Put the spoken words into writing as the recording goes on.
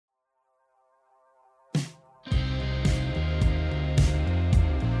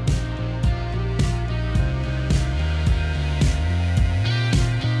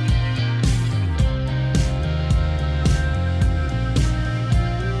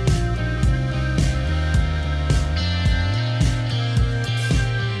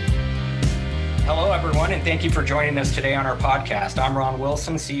and thank you for joining us today on our podcast. I'm Ron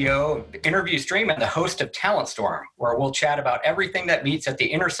Wilson, CEO of Interview Stream and the host of Talent Storm, where we'll chat about everything that meets at the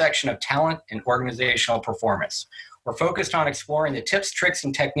intersection of talent and organizational performance. We're focused on exploring the tips, tricks,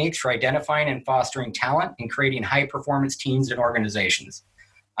 and techniques for identifying and fostering talent and creating high-performance teams and organizations.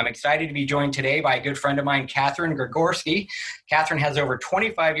 I'm excited to be joined today by a good friend of mine, Catherine Grigorski. Catherine has over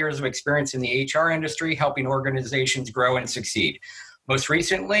 25 years of experience in the HR industry, helping organizations grow and succeed. Most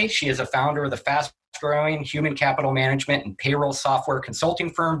recently, she is a founder of the fast-growing human capital management and payroll software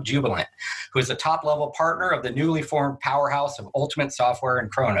consulting firm, Jubilant, who is a top-level partner of the newly formed powerhouse of Ultimate Software and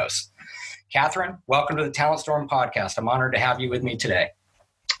Kronos. Catherine, welcome to the Talent Storm podcast. I'm honored to have you with me today.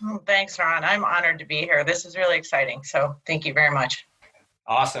 Oh, thanks, Ron. I'm honored to be here. This is really exciting, so thank you very much.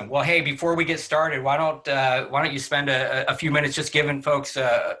 Awesome. Well, hey, before we get started, why don't you spend a few minutes just giving folks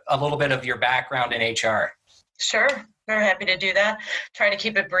a little bit of your background in HR? Sure. Very happy to do that. Try to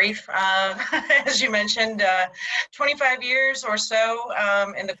keep it brief. As you mentioned, 25 years or so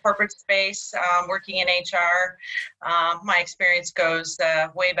in the corporate space, working in HR. My experience goes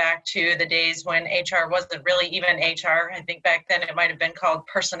way back to the days when HR wasn't really even HR. I think back then it might have been called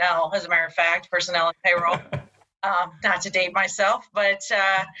personnel, as a matter of fact, personnel and payroll. Not to date myself, but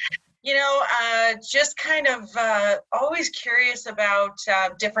just kind of always curious about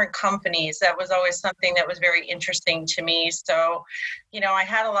different companies. That was always something that was very interesting to me. So, I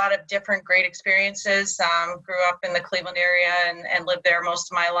had a lot of different great experiences, grew up in the Cleveland area and lived there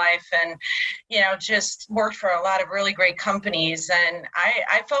most of my life, and, just worked for a lot of really great companies. And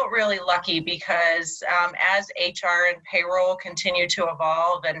I felt really lucky because as HR and payroll continued to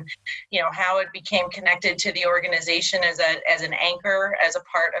evolve and, how it became connected to the organization as an anchor, as a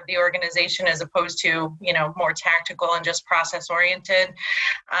part of the organization, as opposed to, more tactical and just process oriented.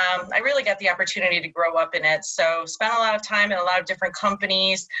 I really got the opportunity to grow up in it. So spent a lot of time in a lot of different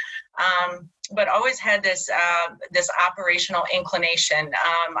companies, but always had this operational inclination.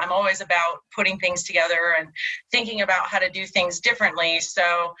 I'm always about putting things together and thinking about how to do things differently.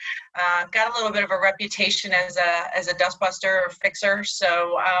 So got a little bit of a reputation as a dustbuster or fixer.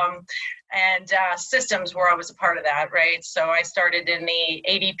 So and systems were always a part of that, right? So I started in the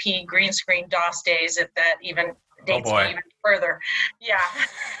ADP green screen DOS days, if that even dates me even further. Yeah.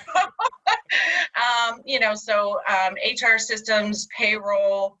 HR systems,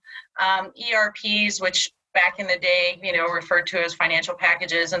 payroll, ERPs, which back in the day, referred to as financial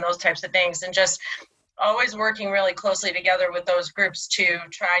packages and those types of things, and just always working really closely together with those groups to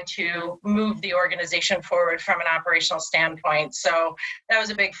try to move the organization forward from an operational standpoint. So that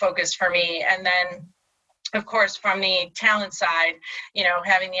was a big focus for me. And then, of course, from the talent side,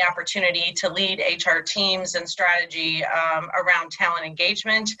 having the opportunity to lead HR teams and strategy around talent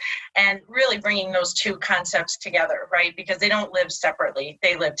engagement and really bringing those two concepts together, right? Because they don't live separately,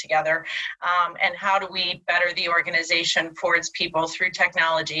 they live together. And how do we better the organization for its people through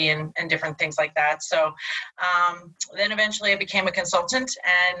technology and different things like that? So then eventually I became a consultant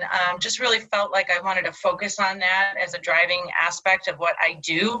and just really felt like I wanted to focus on that as a driving aspect of what I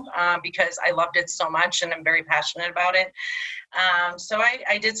do because I loved it so much and I'm very passionate about it. So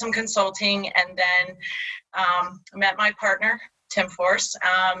I did some consulting and then met my partner, Tim Force,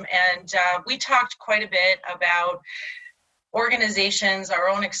 and we talked quite a bit about organizations, our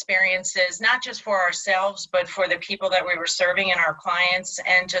own experiences, not just for ourselves, but for the people that we were serving and our clients,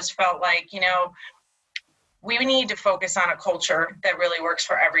 and just felt like, we need to focus on a culture that really works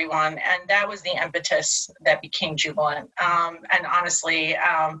for everyone. And that was the impetus that became Jubilant. And honestly,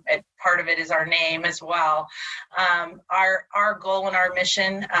 part of it is our name as well. Our goal and our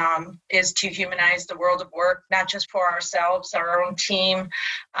mission is to humanize the world of work, not just for ourselves, our own team,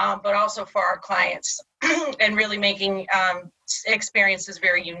 but also for our clients and really making experiences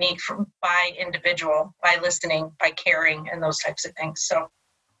very unique by individual, by listening, by caring, and those types of things. So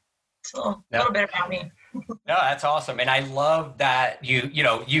it's a little bit about me. No, that's awesome. And I love that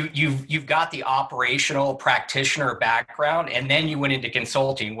you've got the operational practitioner background and then you went into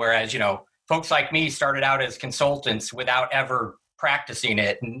consulting, whereas, folks like me started out as consultants without ever practicing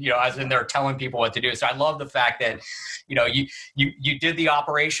it. And, I was in there telling people what to do. So I love the fact that, you did the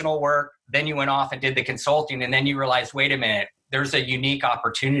operational work, then you went off and did the consulting, and then you realized, wait a minute, there's a unique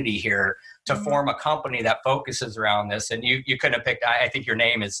opportunity here to form a company that focuses around this. And you couldn't have picked, I think your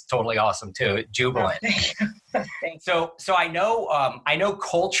name is totally awesome too, Jubilant. So I know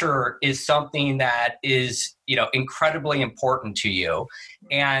culture is something that is, incredibly important to you.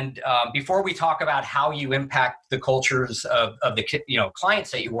 And before we talk about how you impact the cultures of the,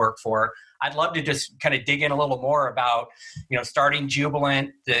 clients that you work for, I'd love to just kind of dig in a little more about, starting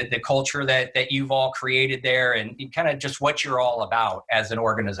Jubilant, the culture that you've all created there, and kind of just what you're all about as an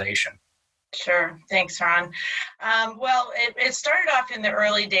organization. Sure. Thanks, Ron. Well, it started off in the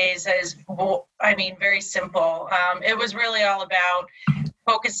early days as, very simple. It was really all about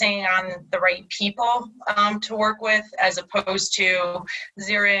focusing on the right people to work with, as opposed to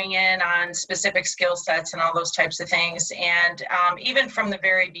zeroing in on specific skill sets and all those types of things. And even from the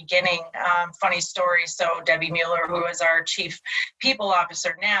very beginning, funny story. So Debbie Mueller, who is our chief people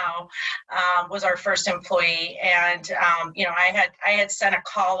officer now, was our first employee. And I had sent a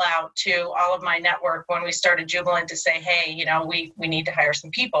call out to all of my network when we started Jubilant to say, hey, we need to hire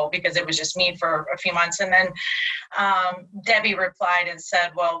some people, because it was just me for a few months. And then Debbie replied and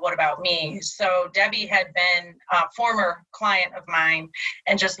said, well, what about me? So Debbie had been a former client of mine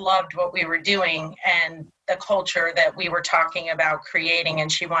and just loved what we were doing and the culture that we were talking about creating,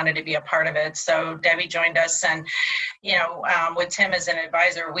 and she wanted to be a part of it. So Debbie joined us, and with Tim as an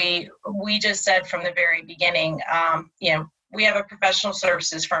advisor, we just said from the very beginning, we have a professional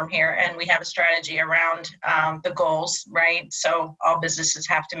services firm here, and we have a strategy around the goals, right? So all businesses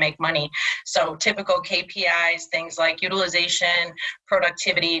have to make money. So typical KPIs, things like utilization,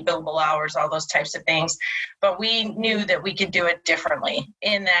 productivity, billable hours, all those types of things. But we knew that we could do it differently,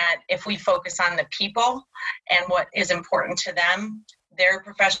 in that if we focus on the people and what is important to them, their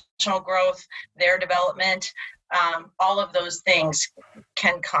professional growth, their development, all of those things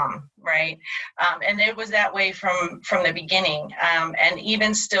can come, right? And it was that way from the beginning. And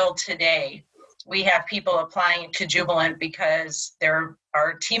even still today, we have people applying to Jubilant because there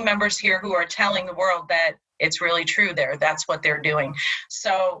are team members here who are telling the world that it's really true there. That's what they're doing.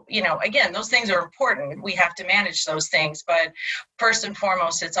 So, again, those things are important. We have to manage those things. But first and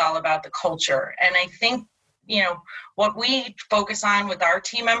foremost, it's all about the culture. And I think, what we focus on with our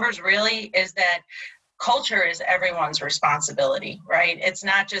team members really is that culture is everyone's responsibility, right? It's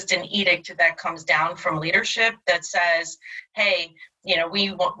not just an edict that comes down from leadership that says, hey,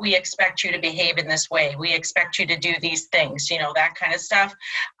 we expect you to behave in this way. We expect you to do these things, that kind of stuff.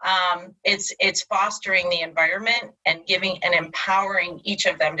 It's fostering the environment and giving and empowering each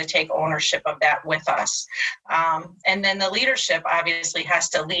of them to take ownership of that with us. And then the leadership obviously has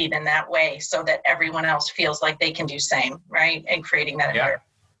to lead in that way so that everyone else feels like they can do same, right? And creating that environment.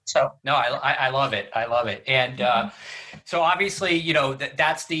 So no, I love it. I love it. And so obviously,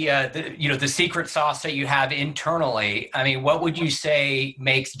 that's the secret sauce that you have internally. I mean, what would you say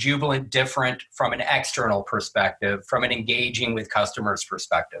makes Jubilant different from an external perspective, from an engaging with customers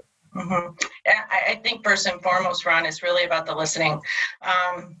perspective? Mm-hmm. I think first and foremost, Ron, is really about the listening.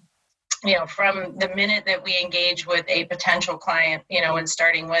 From the minute that we engage with a potential client, and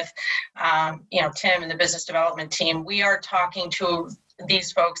starting with, Tim and the business development team, we are talking to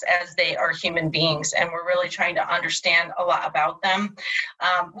these folks as they are human beings, and we're really trying to understand a lot about them.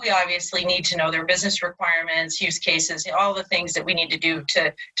 We obviously need to know their business requirements, use cases, all the things that we need to do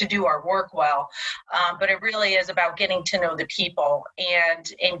to do our work well. But it really is about getting to know the people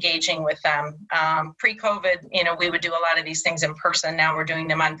and engaging with them. Pre-COVID, we would do a lot of these things in person. Now we're doing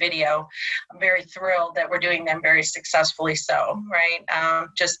them on video. I'm very thrilled that we're doing them very successfully so, right?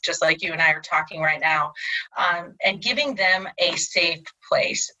 Just like you and I are talking right now, and giving them a safe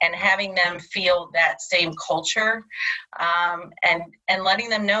place and having them feel that same culture, and letting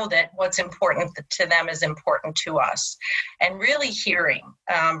them know that what's important to them is important to us, and really hearing,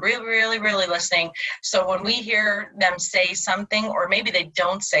 really listening. So when we hear them say something, or maybe they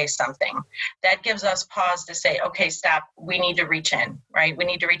don't say something, that gives us pause to say, okay, stop, we need to reach in, right? We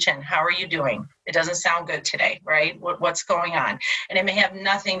need to reach in. How are you doing? It doesn't sound good today, right? What's going on? And it may have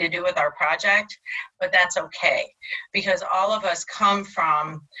nothing to do with our project, but that's okay, because all of us come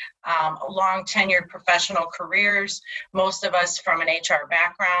from long tenured professional careers, most of us from an HR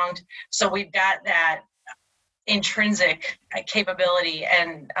background. So we've got that intrinsic capability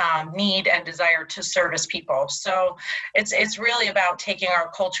and need and desire to service people. So it's really about taking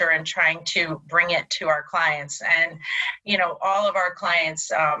our culture and trying to bring it to our clients. And, all of our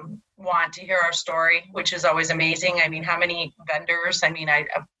clients want to hear our story, which is always amazing. I mean, how many vendors? I mean,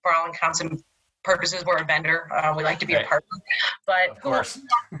 for all intents and purposes, we're a vendor. We like to be a partner, but of course.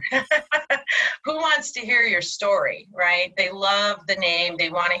 Who wants to hear your story, right? They love the name. They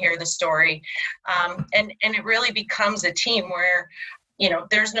want to hear the story. And it really becomes a team where,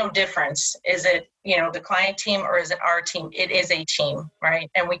 there's no difference. Is it, the client team or is it our team? It is a team, right?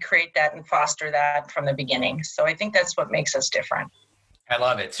 And we create that and foster that from the beginning. So I think that's what makes us different. I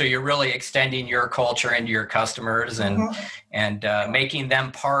love it. So you're really extending your culture into your customers and making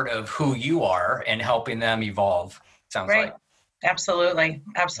them part of who you are and helping them evolve. Sounds right. like. Absolutely.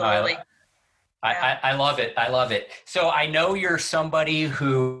 I love it. I love it. So I know you're somebody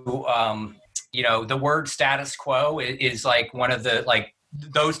who, the word status quo is like one of the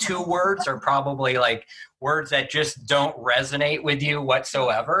those two words are probably like words that just don't resonate with you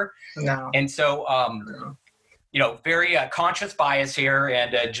whatsoever. No. And so, very conscious bias here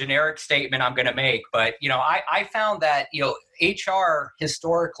and a generic statement I'm going to make. But, I found that, HR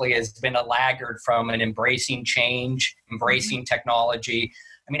historically has been a laggard from an embracing change, embracing technology.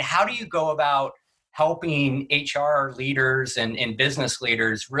 I mean, how do you go about helping HR leaders and business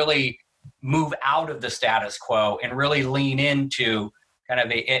leaders really move out of the status quo and really lean into kind of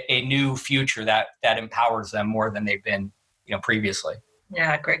a new future that empowers them more than they've been, previously?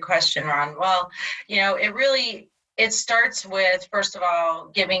 Yeah, great question, Ron. Well, it starts with, first of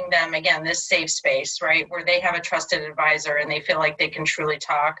all, giving them, again, this safe space, right, where they have a trusted advisor and they feel like they can truly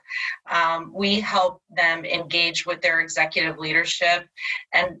talk. We help them engage with their executive leadership,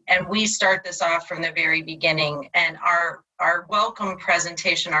 and we start this off from the very beginning. And our welcome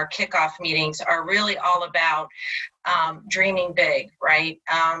presentation, our kickoff meetings are really all about dreaming big, right?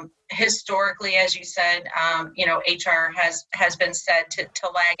 Historically, as you said, HR has been said to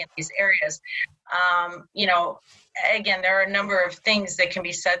lag in these areas. Again, there are a number of things that can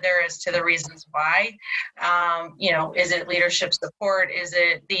be said there as to the reasons why. Is it leadership support? Is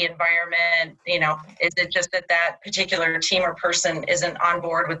it the environment? Is it just that particular team or person isn't on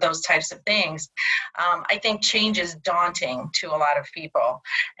board with those types of things? I think change is daunting to a lot of people.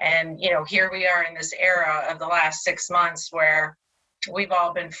 And, here we are in this era of the last 6 months where we've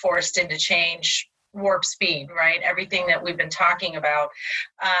all been forced into change, warp speed, right? Everything that we've been talking about.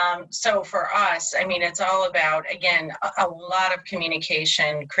 So for us, it's all about, again, a lot of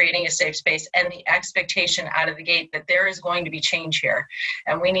communication, creating a safe space, and the expectation out of the gate that there is going to be change here.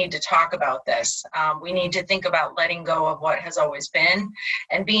 And we need to talk about this. We need to think about letting go of what has always been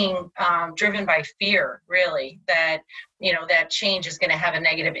and being driven by fear, really, that that change is going to have a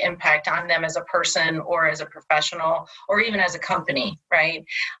negative impact on them as a person or as a professional or even as a company, right?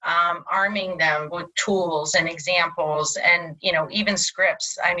 Arming them with tools and examples and, even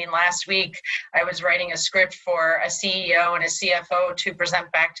scripts. Last week I was writing a script for a CEO and a CFO to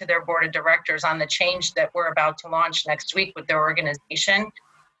present back to their board of directors on the change that we're about to launch next week with their organization.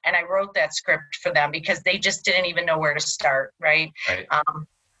 And I wrote that script for them because they just didn't even know where to start, right?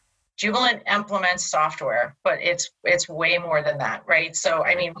 Jubilant implements software, but it's way more than that, right? So,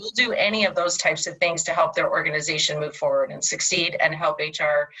 we'll do any of those types of things to help their organization move forward and succeed and help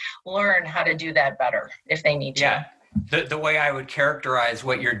HR learn how to do that better if they need to. Yeah. The way I would characterize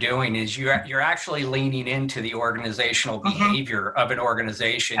what you're doing is you're actually leaning into the organizational behavior of an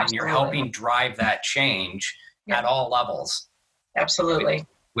organization. Absolutely. And you're helping drive that change at all levels. Absolutely.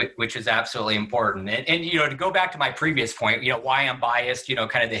 Which is absolutely important. And to go back to my previous point, why I'm biased,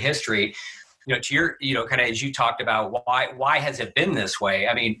 kind of the history, to your, kind of as you talked about, why has it been this way?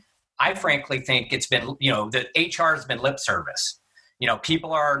 I frankly think it's been, the HR has been lip service.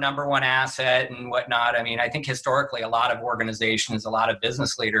 People are our number one asset and whatnot. I think historically a lot of organizations, a lot of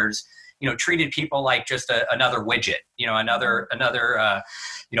business leaders, treated people like just another widget, another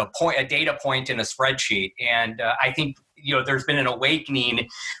point, a data point in a spreadsheet. And I think, there's been an awakening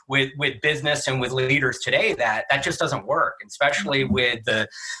with business and with leaders today that just doesn't work, especially with the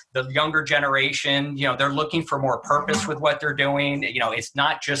younger generation. They're looking for more purpose with what they're doing. It's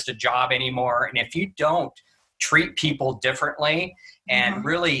not just a job anymore. And if you don't treat people differently and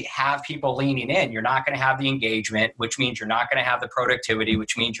really have people leaning in, you're not going to have the engagement, which means you're not going to have the productivity,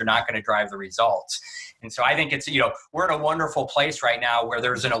 which means you're not going to drive the results. And so I think it's, we're in a wonderful place right now where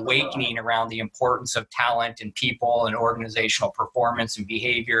there's an awakening around the importance of talent and people and organizational performance and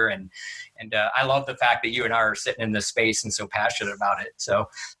behavior. And I love the fact that you and I are sitting in this space and so passionate about it. So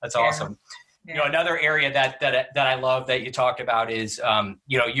that's awesome. Yeah. Another area that I love that you talked about is,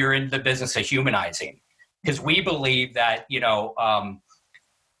 you're in the business of humanizing. Because we believe that,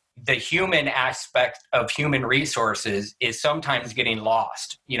 the human aspect of human resources is sometimes getting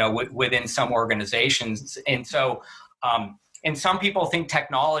lost, within some organizations. And so, and some people think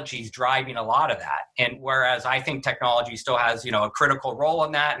technology is driving a lot of that. And whereas I think technology still has, a critical role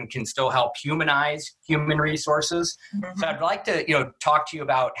in that and can still help humanize human resources. So I'd like to, talk to you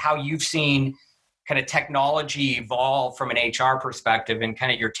about how you've seen kind of technology evolve from an HR perspective and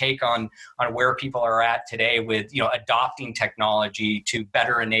kind of your take on where people are at today with, adopting technology to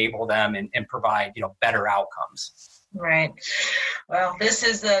better enable them and provide, better outcomes. Right. Well, this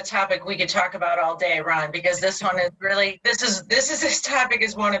is the topic we could talk about all day, Ron, because this one is really, this topic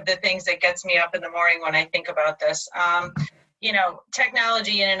is one of the things that gets me up in the morning when I think about this.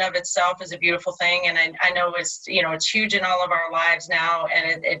 technology in and of itself is a beautiful thing. And I know it's, it's huge in all of our lives now,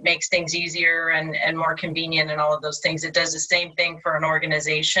 and it makes things easier and more convenient and all of those things. It does the same thing for an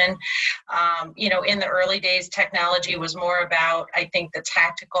organization. In the early days, technology was more about, I think, the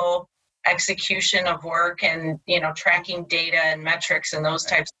tactical execution of work and, tracking data and metrics and those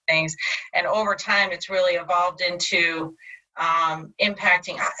types of things. And over time, it's really evolved into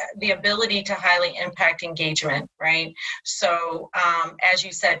impacting the ability to highly impact engagement, right? So as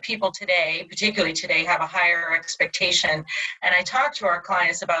you said, people today, particularly today, have a higher expectation. And I talk to our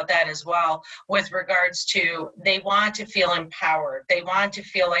clients about that as well, with regards to they want to feel empowered. They want to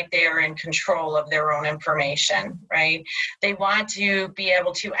feel like they are in control of their own information, right? They want to be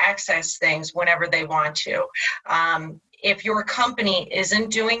able to access things whenever they want to. If your company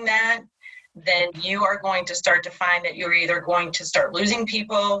isn't doing that, then you are going to start to find that you're either going to start losing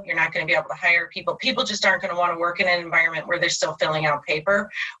people, you're not going to be able to hire people. People just aren't going to want to work in an environment where they're still filling out paper,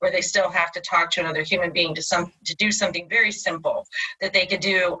 where they still have to talk to another human being to do something very simple that they could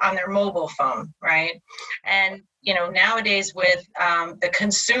do on their mobile phone, right? And nowadays with the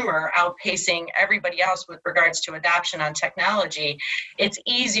consumer outpacing everybody else with regards to adoption on technology, it's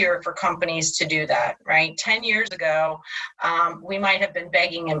easier for companies to do that, right? 10 years ago, we might have been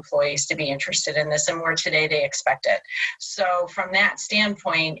begging employees to be interested in this, and where today they expect it. So from that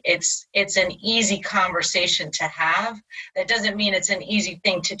standpoint, it's an easy conversation to have. That doesn't mean it's an easy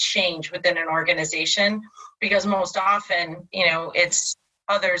thing to change within an organization, because most often, it's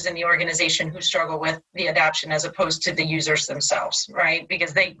others in the organization who struggle with the adoption as opposed to the users themselves, right?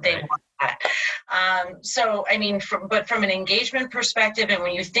 Because they want that. But from an engagement perspective, and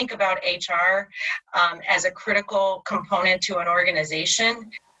when you think about HR as a critical component to an organization,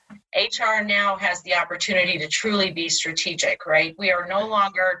 HR now has the opportunity to truly be strategic, right? We are no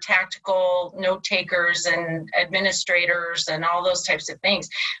longer tactical note takers and administrators and all those types of things.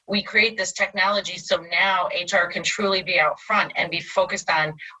 We create this technology so now HR can truly be out front and be focused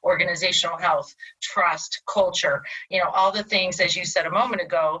on organizational health, trust, culture, all the things, as you said a moment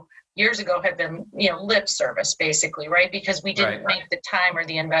ago, years ago had been, lip service basically, right? Because we didn't make the time or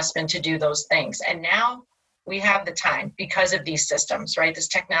the investment to do those things. And now we have the time because of these systems, right? This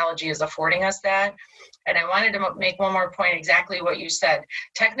technology is affording us that. And I wanted to make one more point, exactly what you said.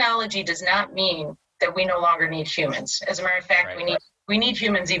 Technology does not mean that we no longer need humans. As a matter of fact, we need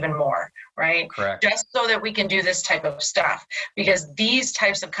humans even more, right? Correct. Just so that we can do this type of stuff. Because these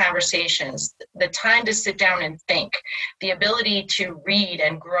types of conversations, the time to sit down and think, the ability to read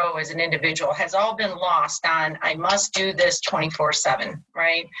and grow as an individual has all been lost on, I must do this 24/7,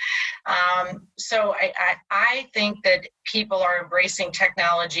 right? So I think that people are embracing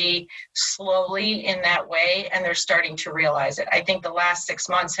technology slowly in that way, and they're starting to realize it. I think the last 6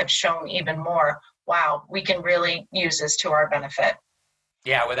 months have shown even more, wow, we can really use this to our benefit.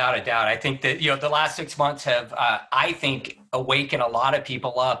 Yeah, without a doubt. I think that, the last 6 months have, I think, awakened a lot of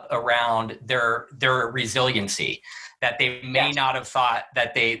people up around their resiliency that they may not have thought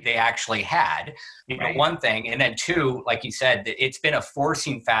that they actually had, one thing. And then two, like you said, it's been a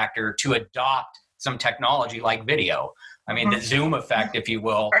forcing factor to adopt some technology like video. I mean, the Zoom effect, if you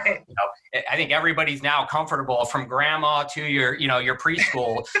will. Right. I think everybody's now comfortable, from grandma to your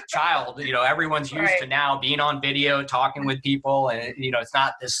preschool child. Everyone's used to now being on video, talking with people, and it's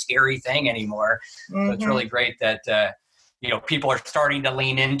not this scary thing anymore. So it's really great that people are starting to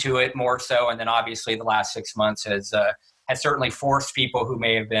lean into it more so. And then obviously the last 6 months has certainly forced people who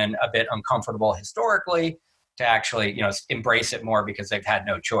may have been a bit uncomfortable historically to actually embrace it more because they've had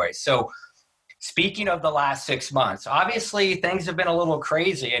no choice. So, speaking of the last 6 months, obviously things have been a little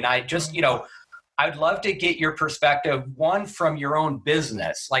crazy, and I just, I'd love to get your perspective, one, from your own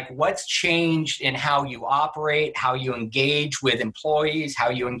business, like what's changed in how you operate, how you engage with employees,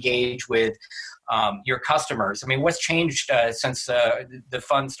 how you engage with your customers. I mean, what's changed since the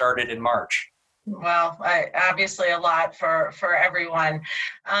fund started in March? Well, obviously a lot for everyone.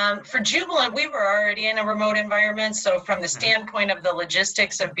 For Jubilant, we were already in a remote environment. So from the standpoint of the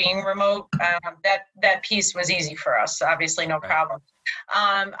logistics of being remote, that piece was easy for us. Obviously, no problem.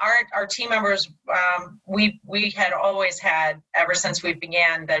 Our team members, we had always had, ever since we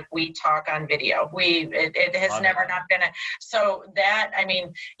began, that we talk on video. It has never not been so that,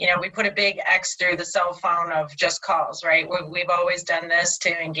 we put a big X through the cell phone of just calls, right? We've always done this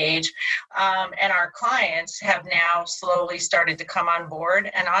to engage. And our clients have now slowly started to come on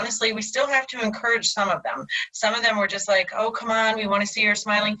board. And honestly, we still have to encourage some of them. Some of them were just like, oh, come on, we want to see your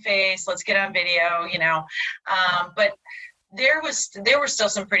smiling face. Let's get on video, But there were still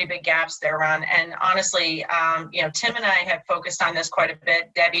some pretty big gaps there, Ron. And honestly, Tim and I have focused on this quite a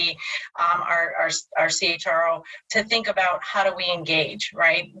bit. Debbie, our CHRO, to think about how do we engage,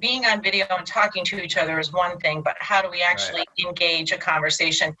 right? Being on video and talking to each other is one thing, but how do we actually engage a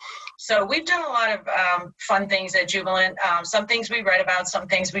conversation? So we've done a lot of fun things at Jubilant. Some things we read about, some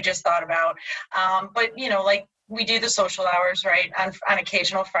things we just thought about. But like, we do the social hours, right, on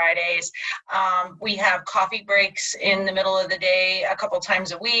occasional Fridays. We have coffee breaks in the middle of the day a couple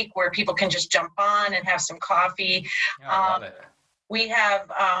times a week where people can just jump on and have some coffee. Yeah, I love it. We have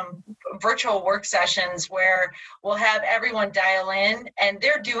virtual work sessions where we'll have everyone dial in and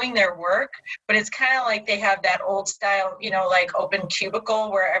they're doing their work, but it's kind of like they have that old style, like open cubicle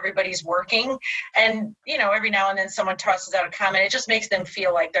where everybody's working. And, every now and then someone tosses out a comment. It just makes them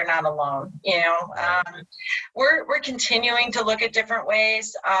feel like they're not alone, We're continuing to look at different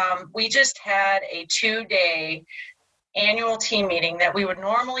ways. We just had a 2-day annual team meeting that we would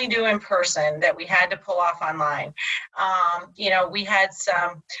normally do in person that we had to pull off online. We had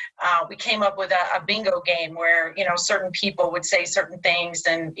we came up with a bingo game where, certain people would say certain things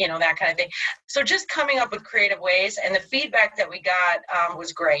and, that kind of thing. So just coming up with creative ways, and the feedback that we got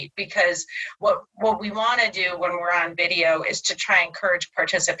was great, because what we want to do when we're on video is to try and encourage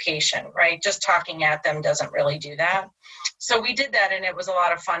participation, right? Just talking at them doesn't really do that. So we did that and it was a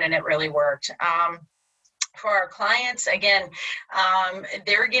lot of fun and it really worked. For our clients, again,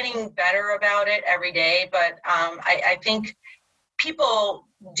 they're getting better about it every day, but I think people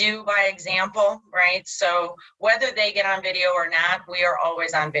do by example, right? So whether they get on video or not, we are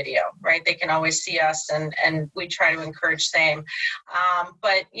always on video, right? They can always see us and we try to encourage same.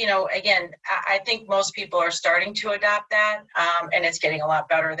 But, again, I think most people are starting to adopt that and it's getting a lot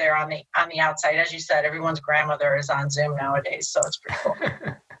better there on the outside. As you said, everyone's grandmother is on Zoom nowadays, so it's pretty cool.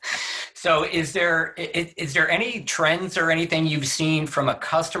 So is there any trends or anything you've seen from a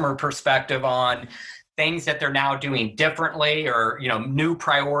customer perspective on things that they're now doing differently, or, new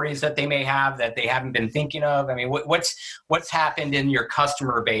priorities that they may have that they haven't been thinking of? I mean, what's happened in your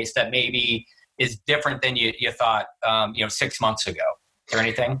customer base that maybe is different than you thought, 6 months ago? Is there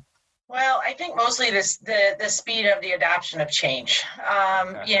anything? Well, I think mostly the speed of the adoption of change.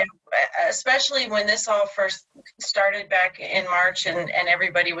 Especially when this all first started back in March and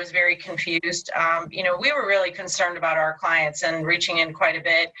everybody was very confused. We were really concerned about our clients and reaching in quite a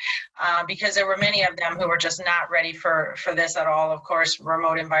bit because there were many of them who were just not ready for this at all. Of course,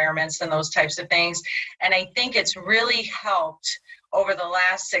 remote environments and those types of things. And I think it's really helped over the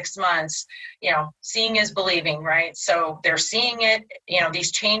last 6 months, seeing is believing, right? So they're seeing it,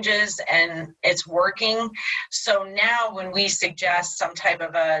 these changes, and it's working. So now when we suggest some type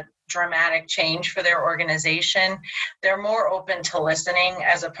of a dramatic change for their organization, they're more open to listening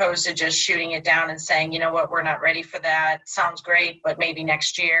as opposed to just shooting it down and saying, we're not ready for that. Sounds great, but maybe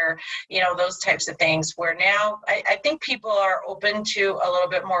next year, those types of things, where now I think people are open to a little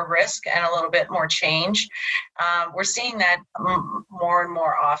bit more risk and a little bit more change. We're seeing that more and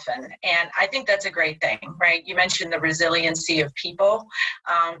more often. And I think that's a great thing, right? You mentioned the resiliency of people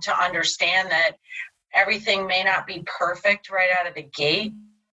to understand that everything may not be perfect right out of the gate.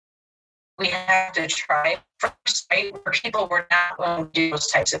 We have to try first, right? Where people were not willing to do those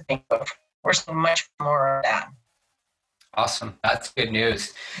types of things, but we're seeing much more of that. Awesome. That's good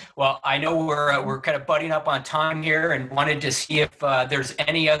news. Well, I know we're kind of butting up on time here, and wanted to see if there's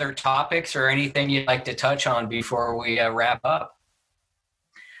any other topics or anything you'd like to touch on before we wrap up.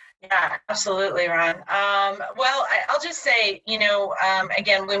 Yeah, absolutely, Ron. Well, I'll just say,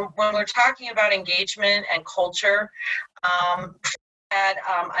 again, when we're talking about engagement and culture, had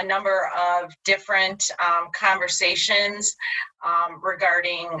a number of different conversations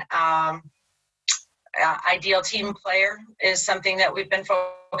regarding ideal team player is something that we've been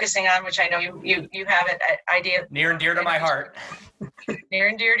focusing on, which I know you have it idea near and dear to my heart. Near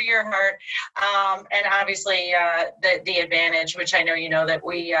and dear to your heart. And obviously the advantage, which I know that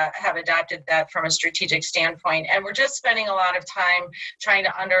we have adopted that from a strategic standpoint. And we're just spending a lot of time trying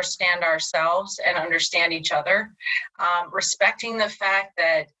to understand ourselves and understand each other, respecting the fact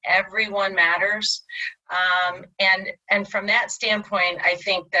that everyone matters. And from that standpoint, I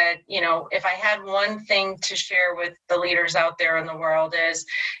think that, if I had one thing to share with the leaders out there in the world is,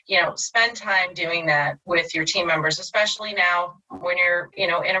 spend time doing that with your team members, especially now when you're,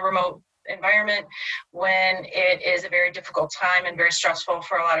 in a remote environment, when it is a very difficult time and very stressful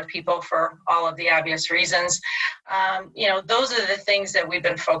for a lot of people for all of the obvious reasons. Those are the things that we've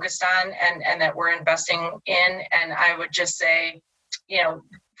been focused on and that we're investing in. And I would just say,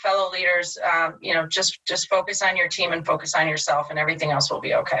 fellow leaders, just focus on your team and focus on yourself, and everything else will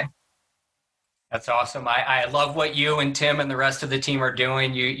be okay. That's awesome. I love what you and Tim and the rest of the team are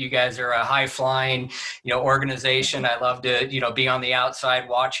doing. You guys are a high flying, organization. I love to, be on the outside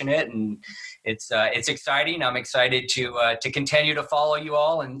watching it, and it's exciting. I'm excited to continue to follow you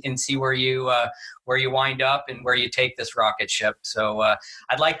all and see where you wind up and where you take this rocket ship. So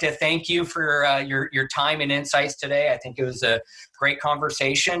I'd like to thank you for your time and insights today. I think it was a great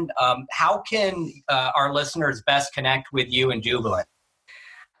conversation. How can our listeners best connect with you and Jubilant?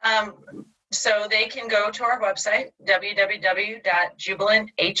 So they can go to our website,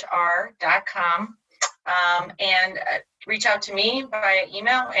 www.jubilanthr.com, and reach out to me via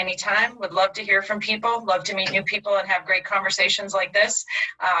email anytime. Would love to hear from people, love to meet new people and have great conversations like this.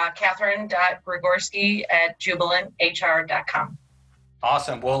 Catherine.Grigorski@jubilanthr.com.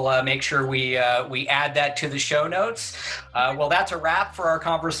 Awesome. We'll make sure we add that to the show notes. Well, that's a wrap for our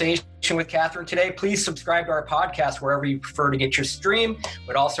conversation with Catherine today. Please subscribe to our podcast wherever you prefer to get your stream.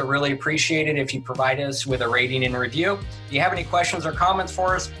 Would also really appreciate it if you provide us with a rating and review. If you have any questions or comments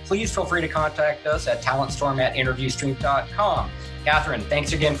for us, please feel free to contact us at talentstorm@interviewstream.com. Catherine,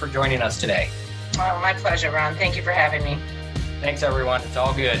 thanks again for joining us today. Oh, my pleasure, Ron. Thank you for having me. Thanks, everyone. It's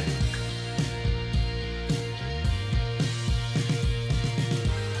all good.